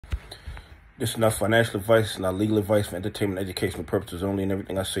This is not financial advice, it's not legal advice for entertainment and educational purposes only, and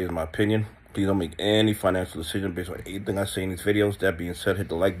everything I say is my opinion. Please don't make any financial decision based on anything I say in these videos. That being said, hit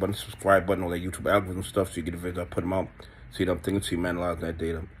the like button, subscribe button, all that YouTube algorithm stuff so you get the videos I put them out. See what I'm thinking, see you analyze that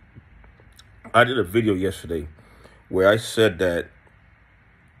data. I did a video yesterday where I said that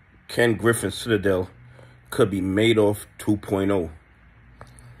Ken Griffin Citadel could be Madoff 2.0.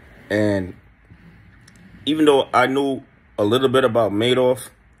 And even though I knew a little bit about Madoff,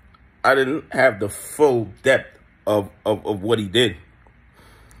 I didn't have the full depth of what he did.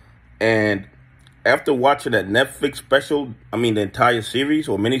 And after watching that Netflix special, the entire series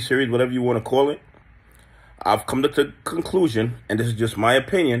or miniseries, whatever you want to call it, I've come to the conclusion, and this is just my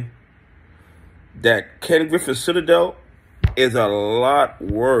opinion, that Ken Griffin Citadel is a lot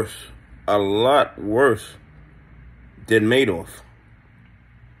worse than Madoff.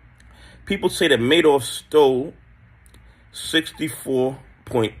 People say that Madoff stole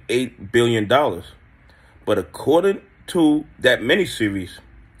 $64.8 billion. But according to that miniseries,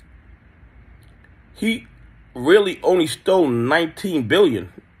 he really only stole $19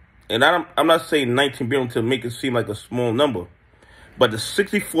 billion. And I'm not saying $19 billion to make it seem like a small number. But the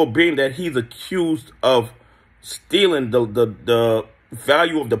 $64 billion that he's accused of stealing, the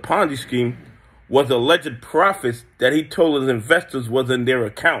value of the Ponzi scheme, was alleged profits that he told his investors was in their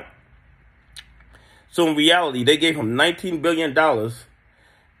account. So in reality, they gave him $19 billion,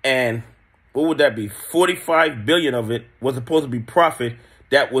 and what would that be? $45 billion of it was supposed to be profit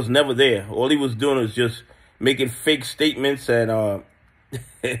that was never there. All he was doing was just making fake statements and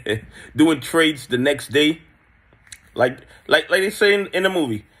doing trades the next day. Like they say in the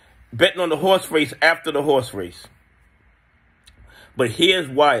movie, betting on the horse race after the horse race. But here's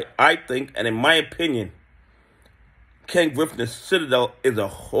why I think, and in my opinion, Ken Griffin's Citadel is a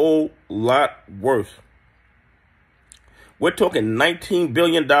whole lot worse. We're talking $19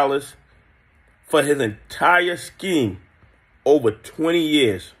 billion for his entire scheme over 20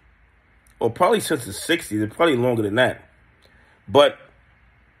 years. Or probably since the 60s, and probably longer than that. But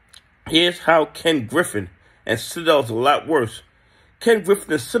here's how Ken Griffin and Citadel's a lot worse. Ken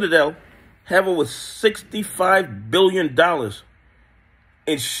Griffin and Citadel have over $65 billion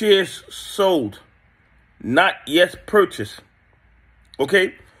in shares sold, not yet purchased.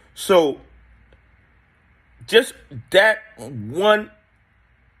 Okay? So, just that one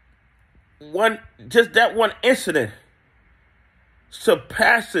incident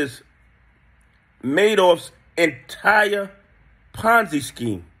surpasses Madoff's entire Ponzi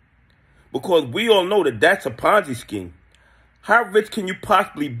scheme. Because we all know that that's a Ponzi scheme. How rich can you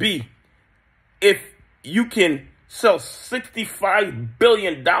possibly be if you can sell $65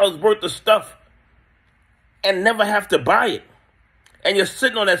 billion worth of stuff and never have to buy it? And you're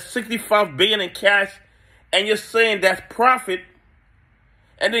sitting on that $65 billion in cash, and you're saying that's profit,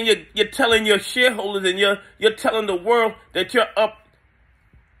 and then you're telling your shareholders and you're telling the world that you're up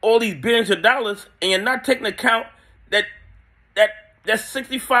all these billions of dollars, and you're not taking account that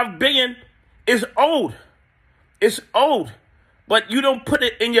 65 billion is old. It's old, but you don't put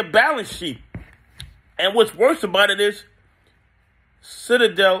it in your balance sheet. And what's worse about it is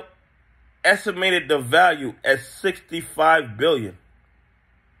Citadel estimated the value at $65 billion.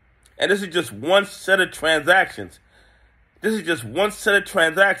 And this is just one set of transactions.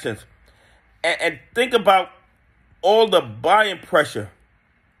 And think about all the buying pressure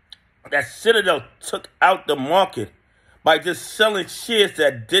that Citadel took out the market by just selling shares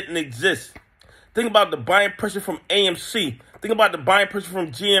that didn't exist. Think about the buying pressure from AMC. Think about the buying pressure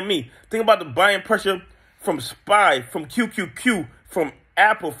from GME. Think about the buying pressure from SPY, from QQQ, from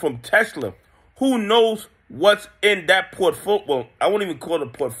Apple, from Tesla. Who knows what's in that portfolio? Well, I won't even call it a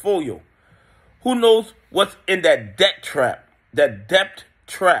portfolio. Who knows what's in that debt trap?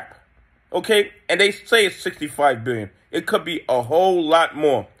 Okay? And they say it's $65 billion. It could be a whole lot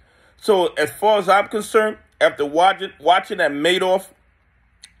more. So as far as I'm concerned, after watching that Madoff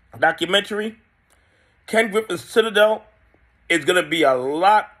documentary, Ken Griffin's Citadel is going to be a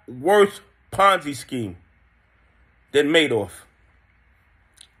lot worse Ponzi scheme than Madoff.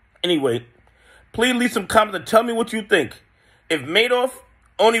 Anyway, please leave some comments and tell me what you think. If Madoff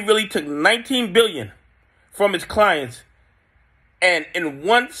only really took $19 billion from his clients, and in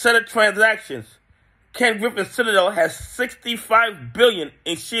one set of transactions, Ken Griffin Citadel has $65 billion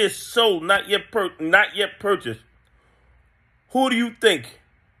in shares sold, not yet purchased. Who do you think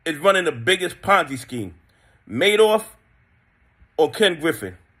is running the biggest Ponzi scheme? Madoff or Ken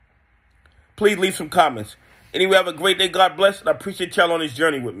Griffin? Please leave some comments. Anyway, have a great day. God bless. And I appreciate y'all on this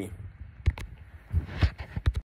journey with me.